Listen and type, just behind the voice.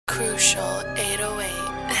Crucial 808.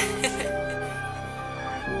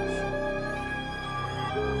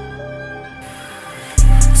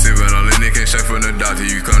 Sippin' on Lenny, can't straight from the doctor.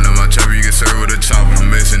 You come to my chopper, you get served with a chopper.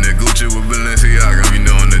 I'm mixing the Gucci with Balenciaga. You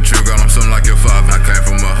know on the trip, got him something like your father. I came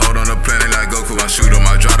from a hold on the planet like Goku. I shoot him,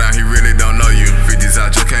 I draw down, he really don't know you. 50s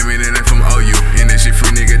out, just came in and they from OU. And this shit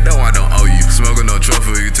free nigga, though I don't owe you. Smoking no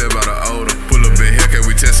trophy, you tell by the odor. Pull up in Hellcat,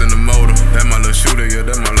 we testing the motor. That my little shooter, yeah,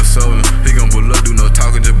 that my little soldier. He gon' pull up, do no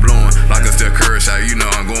talking, just blowing. Like a Steph Curry shot, you know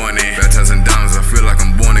I'm going in. Baptizing diamonds, I feel like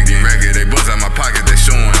I'm born again. Racket, they bust out my pocket, they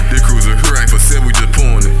showing. This cruiser here ain't for sale, we just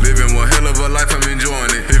pouring it. Living one hell of a life, I'm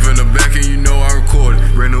enjoying it. Hit from the back and you know I recorded.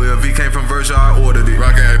 Brand new LV came from Virgil, I ordered it.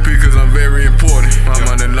 Rockin' AP cause I'm very important. My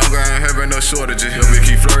money longer, I ain't having no shortages. Yo, bitch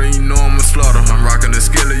keep flirting, you know I'm a slaughter. I'm rockin' the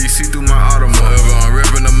skillet, you see through my Audemars. Forever I'm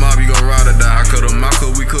reppin' the mob, you gon' ride or die. I cut him out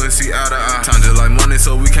cause we couldn't see eye to eye. Time just like money,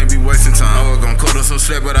 so we can't be wasting time. I was gon' cut him some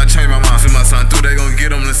slack, but I changed my mind. See my son through, they gon'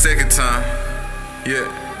 get him the second time. Yeah,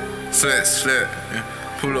 slap, yeah.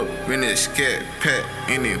 Pull up in that scat pack,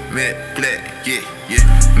 in it matte black, yeah.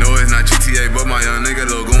 No, it's not GTA, but my young nigga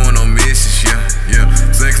look going on missions, yeah.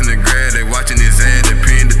 Snakes in the grass, they watching his ass, they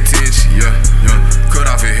paying attention, yeah. Cut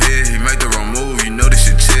off his head, he make the wrong move, you know this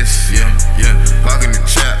your chest, yeah. Walk in the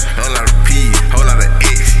trap, whole lot of P, whole lot of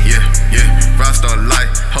X, yeah. Rockstar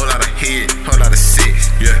life, whole lot of head, whole lot of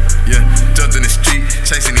sex, yeah. Jumped in the street,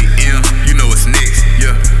 chasing the M, you know what's next,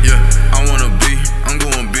 yeah. I wanna be, I'm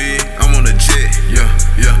going big, I'm on a jet, yeah.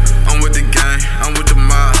 I'm with the gang, I'm with the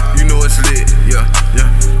mob, you know it's lit, yeah.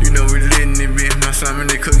 You know we lit in it, bitch. My Simon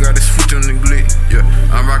they cook got the switch on the glick, yeah.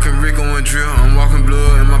 I'm rockin' Rick on one drill, I'm walking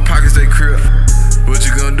blood in my pockets they crib. What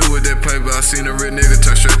you gon' do with that paper? I seen a real nigga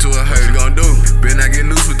turn straight to a hater. What you gon' do? Been I get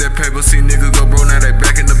loose with that paper, see niggas go bro, now they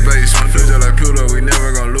back in the base. I'm just like Pluto, we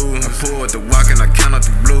never gon' lose. I pull with the walk and I count out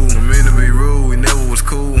the blue. I mean to be rude, we never was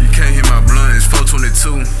cool. You can't hit my blunt, it's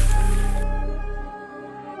 422.